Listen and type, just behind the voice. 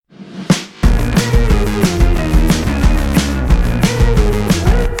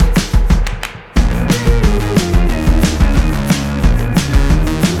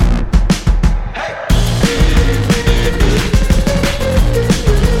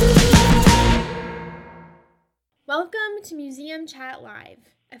Welcome to Museum Chat Live,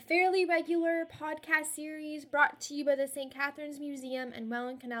 a fairly regular podcast series brought to you by the St. Catharines Museum and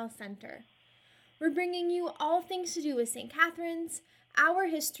Welland Canal Center. We're bringing you all things to do with St. Catharines, our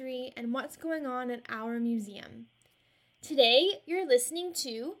history, and what's going on at our museum. Today, you're listening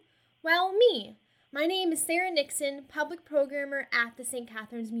to, me. My name is Sarah Nixon, public programmer at the St.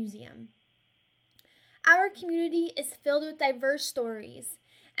 Catharines Museum. Our community is filled with diverse stories,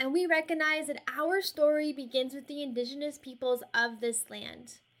 and we recognize that our story begins with the Indigenous peoples of this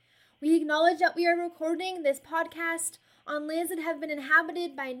land. We acknowledge that we are recording this podcast on lands that have been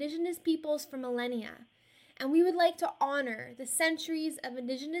inhabited by Indigenous peoples for millennia, and we would like to honor the centuries of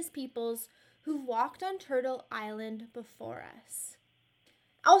Indigenous peoples who've walked on Turtle Island before us.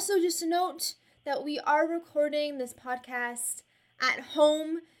 Also, just a note that we are recording this podcast at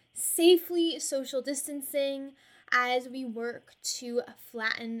home, safely social distancing, as we work to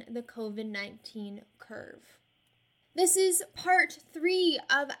flatten the COVID-19 curve. This is part 3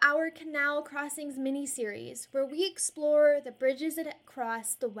 of our Canal Crossings miniseries, where we explore the bridges that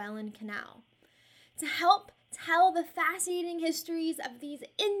cross the Welland Canal. To help tell the fascinating histories of these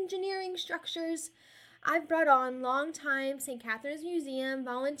engineering structures, I've brought on longtime St. Catharines Museum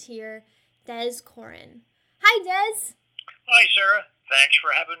volunteer Des Corin. Hi, Des. Hi, Sarah. Thanks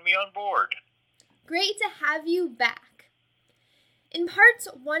for having me on board. Great to have you back. In parts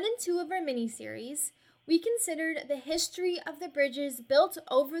 1 and 2 of our mini-series, we considered the history of the bridges built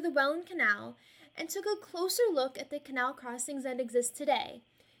over the Welland Canal and took a closer look at the canal crossings that exist today,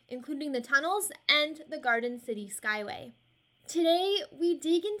 including the tunnels and the Garden City Skyway. Today, we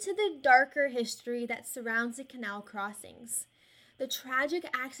dig into the darker history that surrounds the canal crossings, the tragic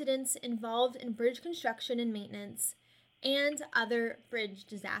accidents involved in bridge construction and maintenance, and other bridge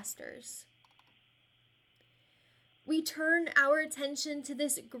disasters. We turn our attention to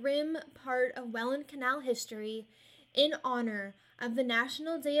this grim part of Welland Canal history in honor of the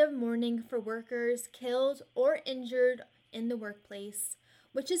National Day of Mourning for workers killed or injured in the workplace,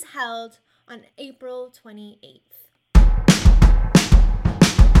 which is held on April 28th.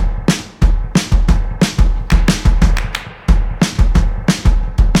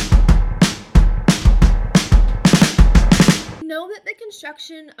 We know that the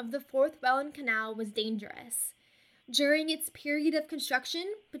construction of the Fourth Welland Canal was dangerous. During its period of construction,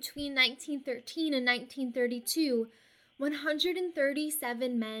 between 1913 and 1932,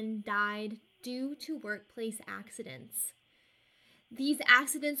 137 men died due to workplace accidents. These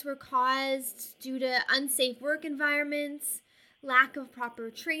accidents were caused due to unsafe work environments, lack of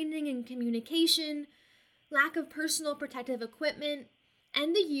proper training and communication, lack of personal protective equipment,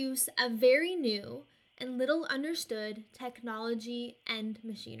 and the use of very new and little understood technology and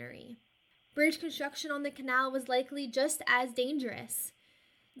machinery. Bridge construction on the canal was likely just as dangerous.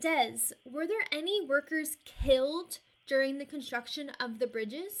 Des, were there any workers killed during the construction of the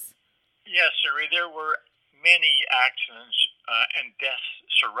bridges? Yes, Sarah, there were many accidents and deaths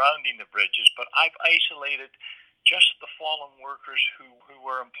surrounding the bridges, but I've isolated just the fallen workers who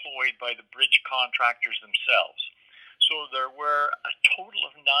were employed by the bridge contractors themselves. So there were a total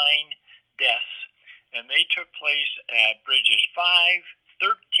of 9 deaths, and they took place at bridges 5,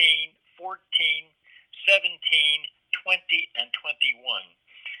 13, 14, 17, 20, and 21.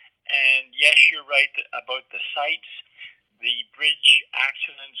 And yes, you're right about the sites. The bridge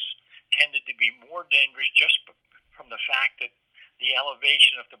accidents tended to be more dangerous just from the fact that the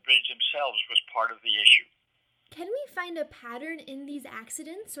elevation of the bridge themselves was part of the issue. Can we find a pattern in these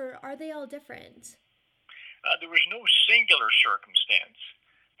accidents, or are they all different? There was no singular circumstance,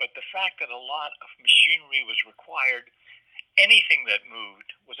 but the fact that a lot of machinery was required, anything that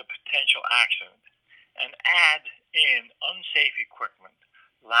moved was a potential accident, and add in unsafe equipment,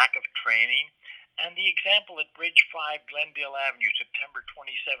 lack of training, and the example at Bridge 5, Glendale Avenue, September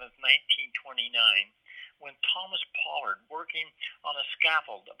 27, 1929, when Thomas Pollard, working on a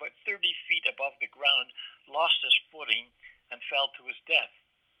scaffold about 30 feet above the ground, lost his footing and fell to his death.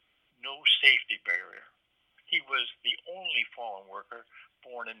 No safety barrier. He was the only fallen worker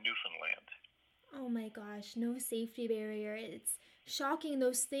born in Newfoundland. Oh my gosh, no safety barrier. It's shocking.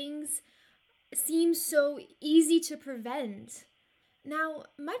 Those things seem so easy to prevent. Now,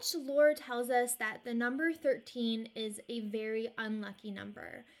 much lore tells us that the number 13 is a very unlucky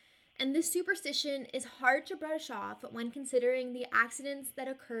number. And this superstition is hard to brush off when considering the accidents that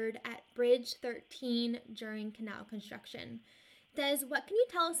occurred at Bridge 13 during canal construction. Des, what can you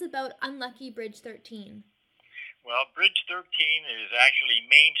tell us about unlucky Bridge 13? Well, Bridge 13 is actually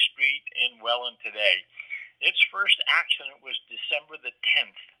Main Street in Welland today. Its first accident was December the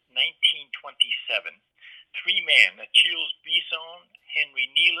 10th, 1927. 3 men, Achilles Bisson, Henry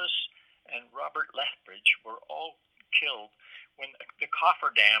Nealis, and Robert Lethbridge, were all killed when the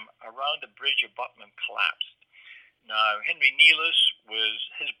cofferdam around the bridge abutment collapsed. Now, Henry Nealis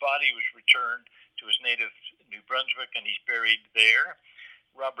his body was returned to his native New Brunswick, and he's buried there.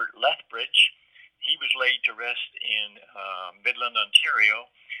 Robert Lethbridge, he was laid to rest in Midland, Ontario,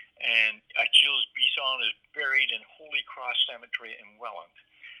 and Achilles Bisson is buried in Holy Cross Cemetery in Welland.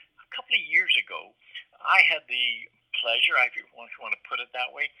 A couple of years ago, I had the pleasure, if you want to put it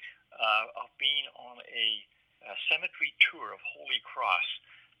that way, of being on a cemetery tour of Holy Cross,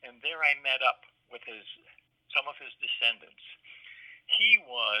 and there I met up with some of his descendants. He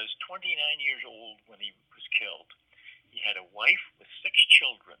was 29 years old when he was killed. He had a wife with 6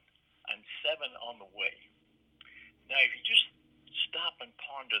 children and 7 on the way. Now, if you just stop and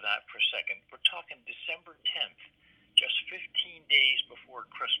ponder that for a second, we're talking December 10th, just 15 days before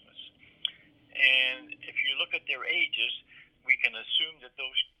Christmas. And if you look at their ages, we can assume that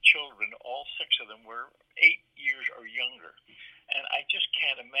those children, all 6 of them, were 8 years or younger. And I just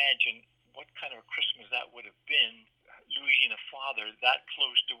can't imagine what kind of a Christmas that would have been, losing a father that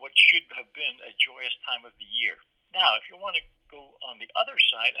close to what should have been a joyous time of the year. Now, if you want to go on the other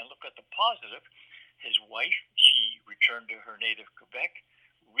side and look at the positive, his wife, she returned to her native Quebec,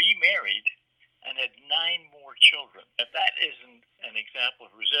 remarried, and had 9 more children. If that isn't an example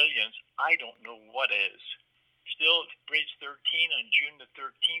of resilience, I don't know what is. Still, Bridge 13 on June the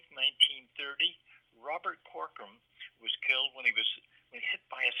 13th, 1930, Robert Corcoran was killed when he was hit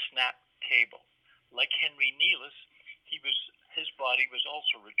by a snap cable. Like Henry Nealis, his body was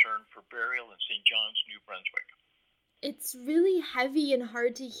also returned for burial in St. John's, New Brunswick. It's really heavy and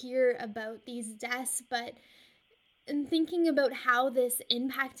hard to hear about these deaths, but in thinking about how this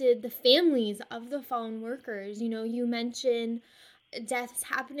impacted the families of the fallen workers, you mentioned deaths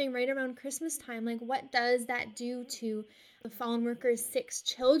happening right around Christmas time. Like, what does that do to the fallen workers' 6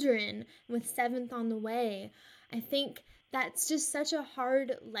 children with 7th on the way? I think that's just such a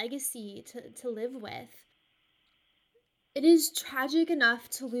hard legacy to live with. It is tragic enough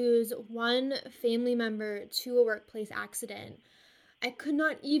to lose one family member to a workplace accident. I could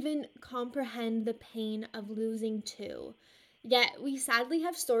not even comprehend the pain of losing 2. Yet we sadly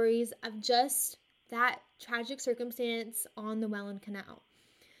have stories of just that tragic circumstance on the Welland Canal.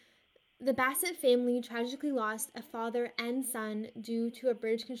 The Bassett family tragically lost a father and son due to a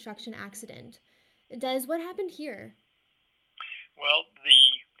bridge construction accident. Des, what happened here? Well, the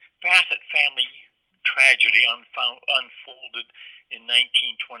Bassett family tragedy unfolded in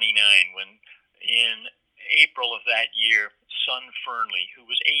 1929 when, in April of that year, son Fernley, who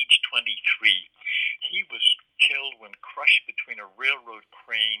was age 23, he was killed when crushed between a railroad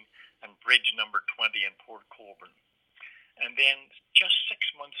crane and bridge number 20 in Port Colborne. And then just 6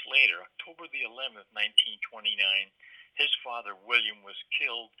 months later, October the 11th, 1929, his father, William, was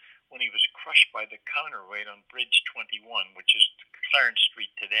killed when he was crushed by the counterweight on Bridge 21, which is Clarence Street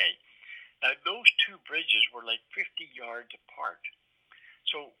today. Now, those 2 bridges were like 50 yards apart.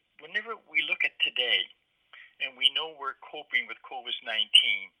 So whenever we look at today, and we know we're coping with COVID-19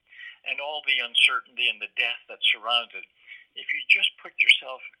 and all the uncertainty and the death that surrounds it, if you just put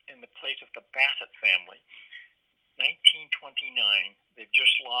yourself in the place of the Bassett family, 1929, they've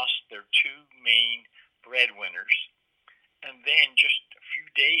just lost their 2 main breadwinners. And then just a few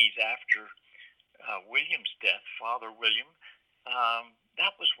days after William's death, Father William,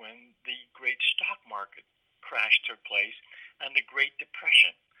 that was when the great stock market crash took place and the Great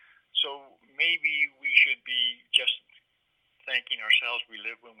Depression. So maybe we should be just thanking ourselves we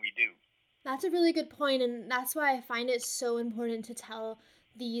live when we do. That's a really good point, and that's why I find it so important to tell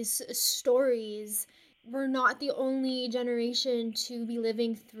these stories. We're not the only generation to be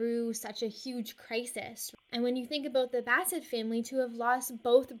living through such a huge crisis. And when you think about the Bassett family, to have lost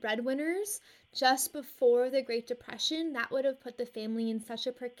both breadwinners just before the Great Depression, that would have put the family in such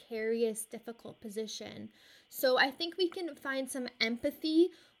a precarious, difficult position. So I think we can find some empathy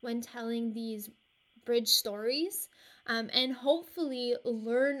when telling these bridge stories, and hopefully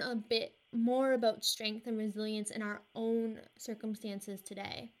learn a bit more about strength and resilience in our own circumstances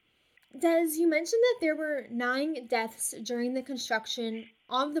today. Des, you mentioned that there were 9 deaths during the construction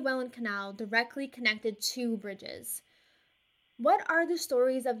of the Welland Canal directly connected to bridges. What are the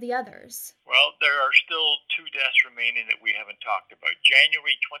stories of the others? Well, there are still 2 deaths remaining that we haven't talked about.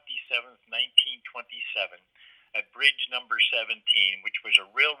 January 27th, 1927, at bridge number 17, which was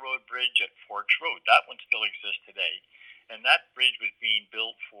a railroad bridge at Forks Road. That one still exists today. And that bridge was being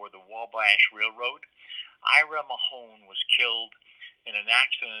built for the Wabash Railroad. Ira Mahone was killed in an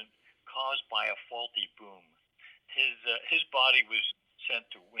accident caused by a faulty boom. His body was sent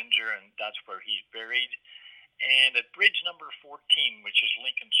to Windsor, and that's where he's buried. And at bridge number 14, which is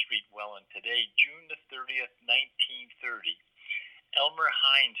Lincoln Street, Welland, today, June the 30th, 1930, Elmer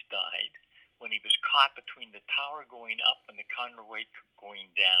Hines died when he was caught between the tower going up and the convoy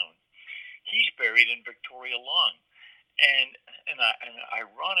going down. He's buried in Victoria Lawn. And an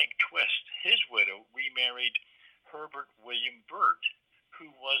ironic twist, his widow remarried Herbert William Burt, who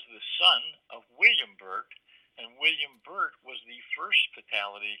was the son of William Burt, and William Burt was the first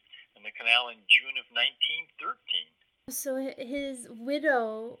fatality in the canal in June of 1913. So his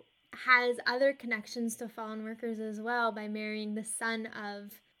widow has other connections to fallen workers as well by marrying the son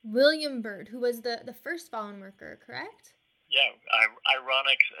of William Burt, who was the first fallen worker, correct? Yeah,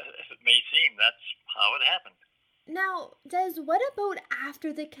 ironic as it may seem, that's how it happened. Now, Des, what about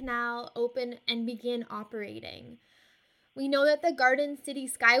after the canal opened and began operating? We know that the Garden City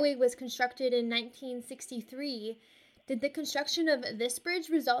Skyway was constructed in 1963. Did the construction of this bridge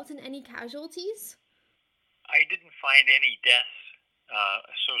result in any casualties? I didn't find any deaths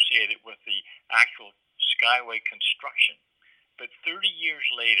associated with the actual Skyway construction. But 30 years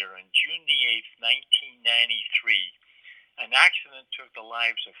later, on June the 8th, 1993, an accident took the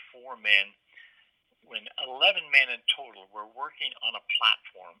lives of 4 men when 11 men in total were working on a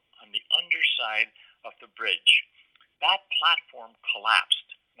platform on the underside of the bridge. That platform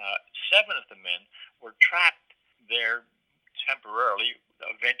collapsed. 7 of the men were trapped there temporarily,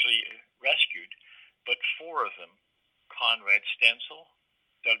 eventually rescued, but 4 of them, Conrad Stencil,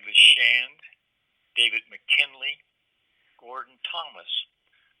 Douglas Shand, David McKinley, Gordon Thomas,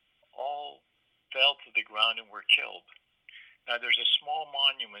 all fell to the ground and were killed. Now, there's a small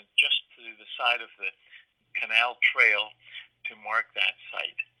monument just to the side of the canal trail to mark that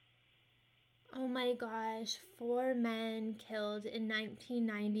site. Oh my gosh, 4 men killed in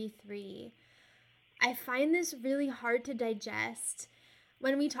 1993. I find this really hard to digest.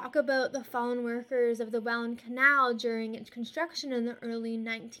 When we talk about the fallen workers of the Welland Canal during its construction in the early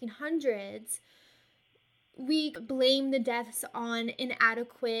 1900s, we blame the deaths on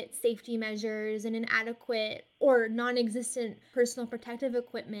inadequate safety measures and inadequate or non-existent personal protective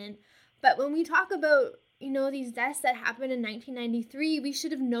equipment. But when we talk about, these deaths that happened in 1993, we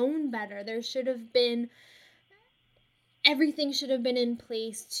should have known better. Everything should have been in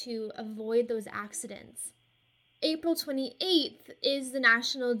place to avoid those accidents. April 28th is the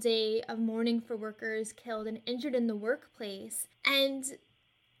National Day of Mourning for workers killed and injured in the workplace. And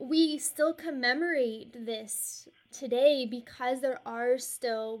we still commemorate this today because there are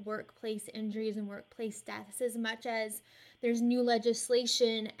still workplace injuries and workplace deaths. As much as there's new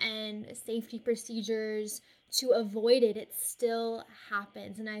legislation and safety procedures to avoid it, it still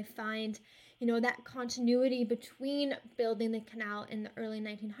happens. And I find, that continuity between building the canal in the early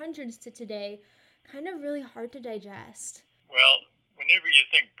 1900s to today kind of really hard to digest. Well, whenever you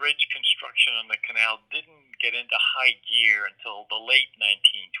think bridge construction on the canal didn't get into high gear until the late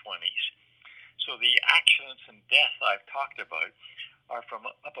 1920s. So the accidents and deaths I've talked about are from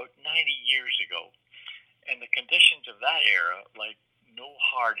about 90 years ago. And the conditions of that era, like no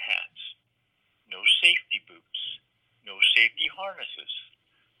hard hats, no safety boots, no safety harnesses,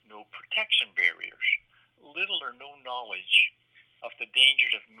 no protection barriers, little or no knowledge of the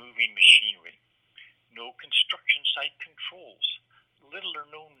dangers of moving machinery, no construction site controls, little or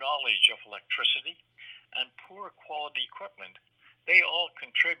no knowledge of electricity, and poor quality equipment, they all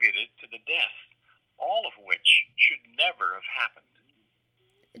contributed to the death, all of which should never have happened.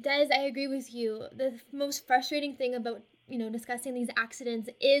 Des, I agree with you. The most frustrating thing about, discussing these accidents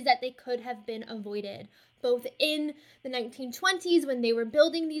is that they could have been avoided, both in the 1920s when they were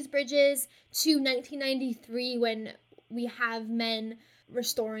building these bridges to 1993 when we have men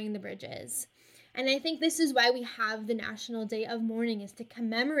restoring the bridges. And I think this is why we have the National Day of Mourning, is to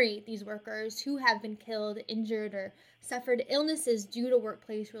commemorate these workers who have been killed, injured, or suffered illnesses due to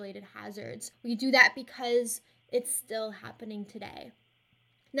workplace-related hazards. We do that because it's still happening today.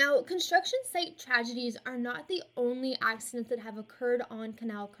 Now, construction site tragedies are not the only accidents that have occurred on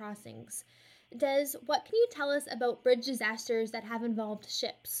canal crossings. Des, what can you tell us about bridge disasters that have involved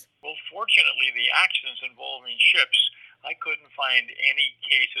ships? Well, fortunately, the accidents involving ships, I couldn't find any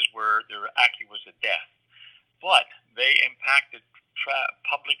cases where there actually was a death. But they impacted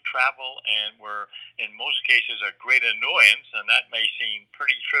public travel and were, in most cases, a great annoyance, and that may seem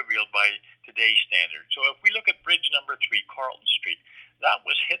pretty trivial by today's standards. So if we look at bridge number 3, Carlton Street, that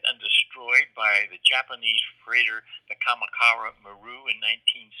was hit and destroyed by the Japanese freighter, the Kamakura Maru, in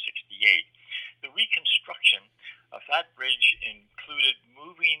 1968. The reconstruction of that bridge included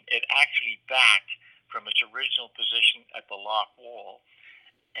moving it actually back from its original position at the lock wall,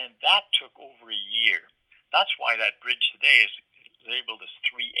 and that took over a year. That's why that bridge today is labeled as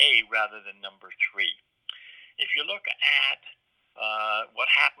 3A rather than number 3. If you look at what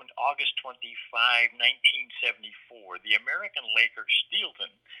happened August 25, 1974, the American Laker Steelton,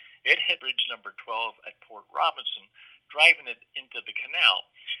 it hit bridge number 12 at Port Robinson, driving it into the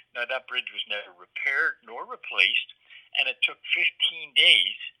canal. Now, that bridge was never repaired nor replaced, and it took 15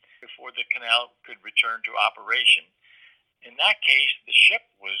 days before the canal could return to operation. In that case, the ship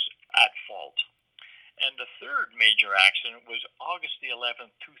was at fault. And the third major accident was August the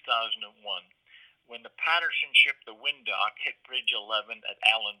 11th, 2001, when the Patterson ship, the Windock, hit Bridge 11 at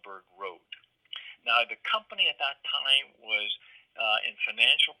Allenburg Road. Now, the company at that time was in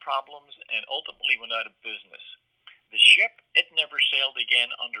financial problems and ultimately went out of business. The ship, it never sailed again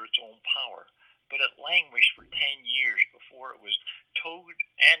under its own power, but it languished for 10 years before it was towed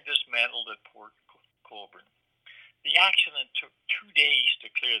and dismantled at Port Colborne. The accident took 2 days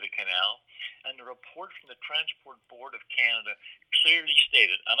to clear the canal, and the report from the Transport Board of Canada clearly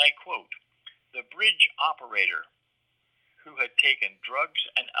stated, and I quote, "The bridge operator, who had taken drugs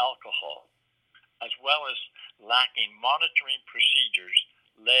and alcohol, as well as lacking monitoring procedures,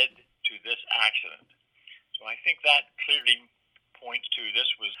 led to this accident." So I think that clearly points to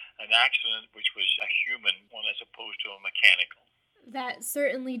this was an accident which was a human one as opposed to a mechanical. That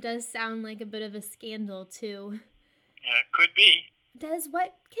certainly does sound like a bit of a scandal, too. Could be. Des,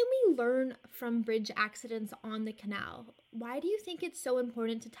 what can we learn from bridge accidents on the canal? Why do you think it's so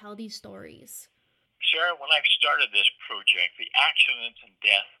important to tell these stories? Sarah, when I started this project, the accidents and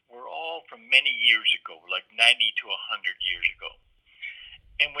death were all from many years ago, like 90 to 100 years ago.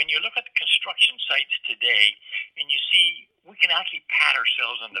 And when you look at the construction sites today, and you see, we can actually pat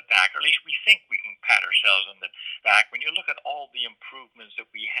ourselves on the back, or at least we think we can pat ourselves on the back when you look at all the improvements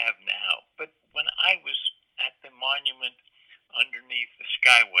that we have now. But when I was at the monument underneath the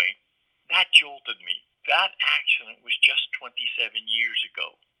Skyway, that jolted me. That accident was just 27 years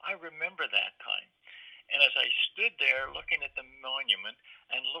ago. I remember that time. And as I stood there looking at the monument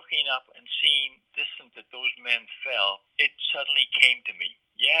and looking up and seeing distance that those men fell, it suddenly came to me.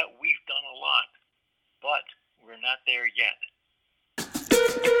 Yeah, we've done a lot, but we're not there yet.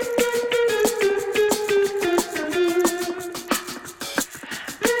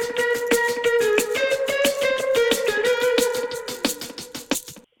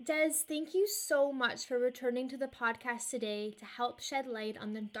 Des, thank you so much for returning to the podcast today to help shed light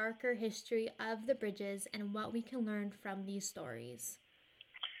on the darker history of the bridges and what we can learn from these stories.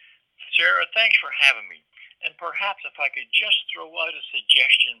 Sarah, thanks for having me. And perhaps if I could just throw out a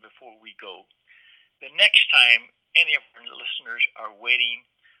suggestion before we go. The next time any of our listeners are waiting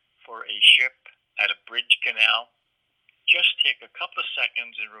for a ship at a bridge canal, just take a couple of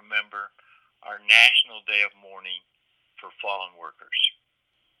seconds and remember our National Day of Mourning for fallen workers.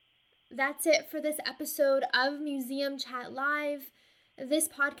 That's it for this episode of Museum Chat Live. This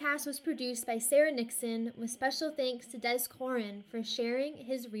podcast was produced by Sarah Nixon with special thanks to Des Corin for sharing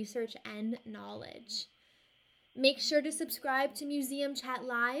his research and knowledge. Make sure to subscribe to Museum Chat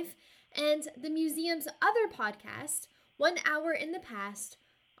Live and the museum's other podcast, 1 Hour in the Past,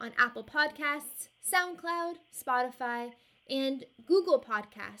 on Apple Podcasts, SoundCloud, Spotify, and Google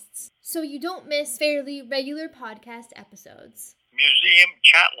Podcasts, so you don't miss fairly regular podcast episodes. Museum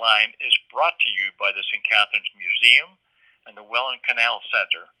Chat Line is brought to you by the St. Catharines Museum and the Welland Canal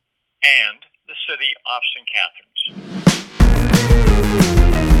Center and the City of St. Catharines.